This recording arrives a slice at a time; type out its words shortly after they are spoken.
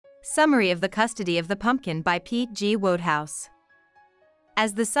Summary of the Custody of the Pumpkin by G Wodehouse.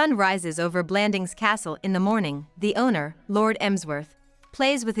 As the sun rises over Blandings Castle in the morning, the owner, Lord Emsworth,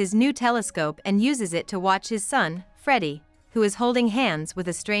 plays with his new telescope and uses it to watch his son, Freddie, who is holding hands with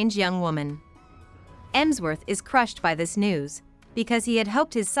a strange young woman. Emsworth is crushed by this news, because he had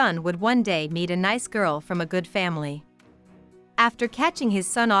hoped his son would one day meet a nice girl from a good family. After catching his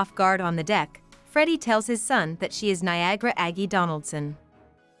son off guard on the deck, Freddie tells his son that she is Niagara Aggie Donaldson.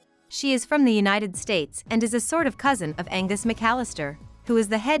 She is from the United States and is a sort of cousin of Angus McAllister, who is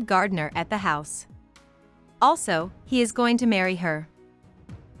the head gardener at the house. Also, he is going to marry her.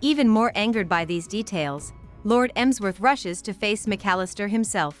 Even more angered by these details, Lord Emsworth rushes to face McAllister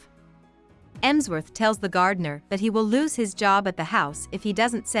himself. Emsworth tells the gardener that he will lose his job at the house if he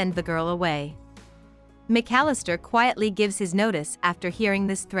doesn't send the girl away. McAllister quietly gives his notice after hearing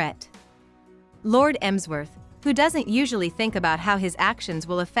this threat. Lord Emsworth, who doesn't usually think about how his actions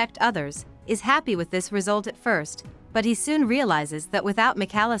will affect others, is happy with this result at first, but he soon realizes that without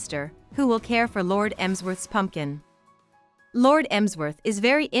McAllister, who will care for Lord Emsworth's pumpkin? Lord Emsworth is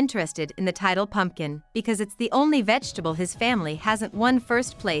very interested in the title pumpkin because it's the only vegetable his family hasn't won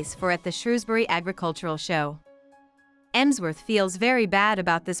first place for at the Shrewsbury Agricultural Show. Emsworth feels very bad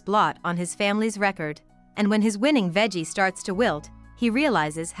about this blot on his family's record, and when his winning veggie starts to wilt, he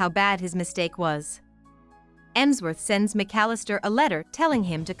realizes how bad his mistake was. Emsworth sends McAllister a letter telling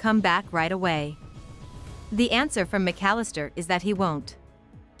him to come back right away. The answer from McAllister is that he won't.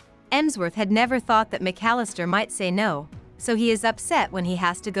 Emsworth had never thought that McAllister might say no, so he is upset when he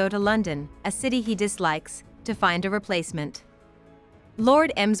has to go to London, a city he dislikes, to find a replacement.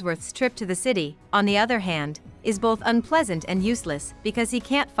 Lord Emsworth's trip to the city, on the other hand, is both unpleasant and useless because he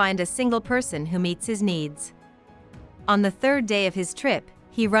can't find a single person who meets his needs. On the third day of his trip,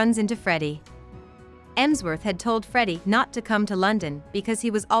 he runs into Freddie. Emsworth had told Freddie not to come to London because he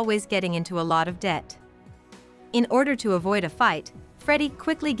was always getting into a lot of debt. In order to avoid a fight, Freddie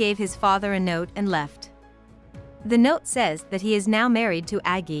quickly gave his father a note and left. The note says that he is now married to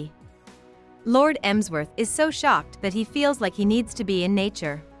Aggie. Lord Emsworth is so shocked that he feels like he needs to be in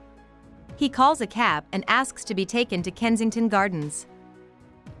nature. He calls a cab and asks to be taken to Kensington Gardens.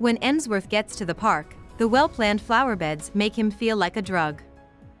 When Emsworth gets to the park, the well-planned flower beds make him feel like a drug.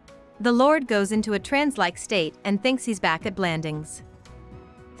 The Lord goes into a trance-like state and thinks he's back at Blandings.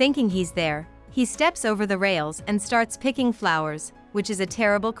 Thinking he's there, he steps over the rails and starts picking flowers, which is a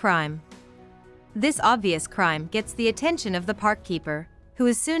terrible crime. This obvious crime gets the attention of the park keeper, who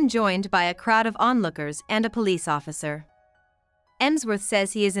is soon joined by a crowd of onlookers and a police officer. Emsworth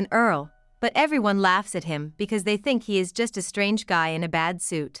says he is an earl, but everyone laughs at him because they think he is just a strange guy in a bad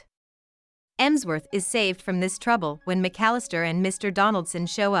suit. Emsworth is saved from this trouble when McAllister and Mr. Donaldson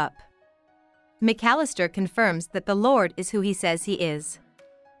show up. McAllister confirms that the Lord is who he says he is.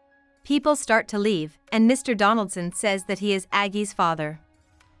 People start to leave, and Mr. Donaldson says that he is Aggie's father.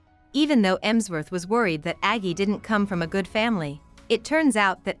 Even though Emsworth was worried that Aggie didn't come from a good family, it turns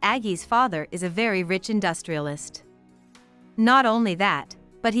out that Aggie's father is a very rich industrialist. Not only that,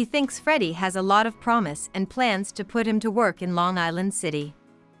 but he thinks Freddie has a lot of promise and plans to put him to work in Long Island City.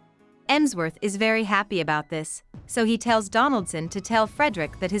 Emsworth is very happy about this, so he tells Donaldson to tell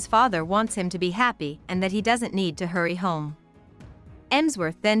Frederick that his father wants him to be happy and that he doesn't need to hurry home.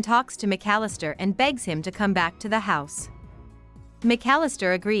 Emsworth then talks to McAllister and begs him to come back to the house.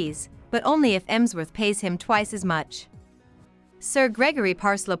 McAllister agrees, but only if Emsworth pays him twice as much. Sir Gregory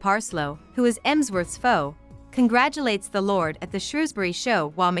Parslow, who is Emsworth's foe, congratulates the Lord at the Shrewsbury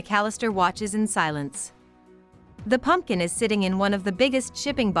show while McAllister watches in silence. The pumpkin is sitting in one of the biggest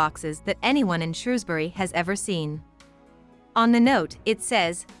shipping boxes that anyone in Shrewsbury has ever seen. On the note, it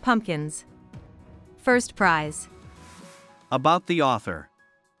says, "Pumpkins. First prize." About the author.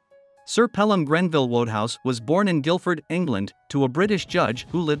 Sir Pelham Grenville Wodehouse was born in Guildford, England, to a British judge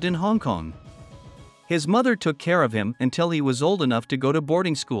who lived in Hong Kong. His mother took care of him until he was old enough to go to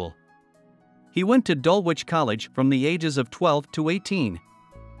boarding school. He went to Dulwich College from the ages of 12 to 18.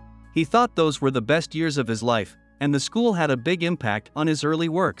 He thought those were the best years of his life, and the school had a big impact on his early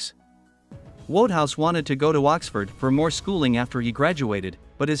works. Wodehouse wanted to go to Oxford for more schooling after he graduated,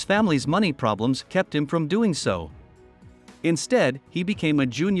 but his family's money problems kept him from doing so. Instead, he became a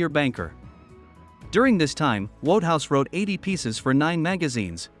junior banker. During this time, Wodehouse wrote 80 pieces for 9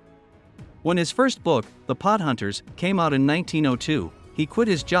 magazines. When his first book, The Podhunters, came out in 1902, he quit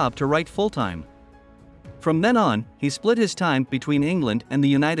his job to write full-time. From then on, he split his time between England and the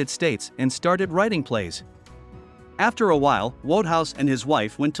United States and started writing plays. After a while, Wodehouse and his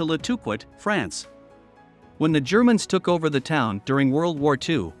wife went to Le Touquet, France. When the Germans took over the town during World War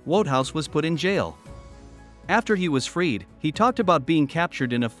II, Wodehouse was put in jail. After he was freed, he talked about being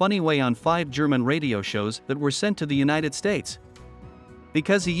captured in a funny way on 5 German radio shows that were sent to the United States.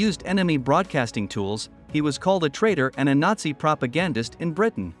 Because he used enemy broadcasting tools, he was called a traitor and a Nazi propagandist in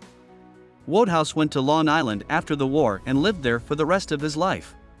Britain. Wodehouse went to Long Island after the war and lived there for the rest of his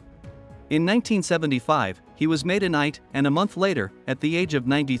life. In 1975, he was made a knight, and a month later, at the age of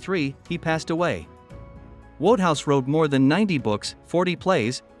 93, he passed away. Wodehouse wrote more than 90 books, 40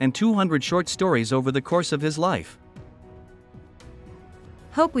 plays, and 200 short stories over the course of his life.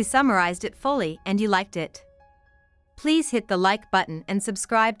 Hope we summarized it fully and you liked it. Please hit the like button and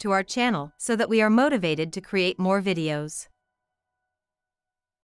subscribe to our channel so that we are motivated to create more videos.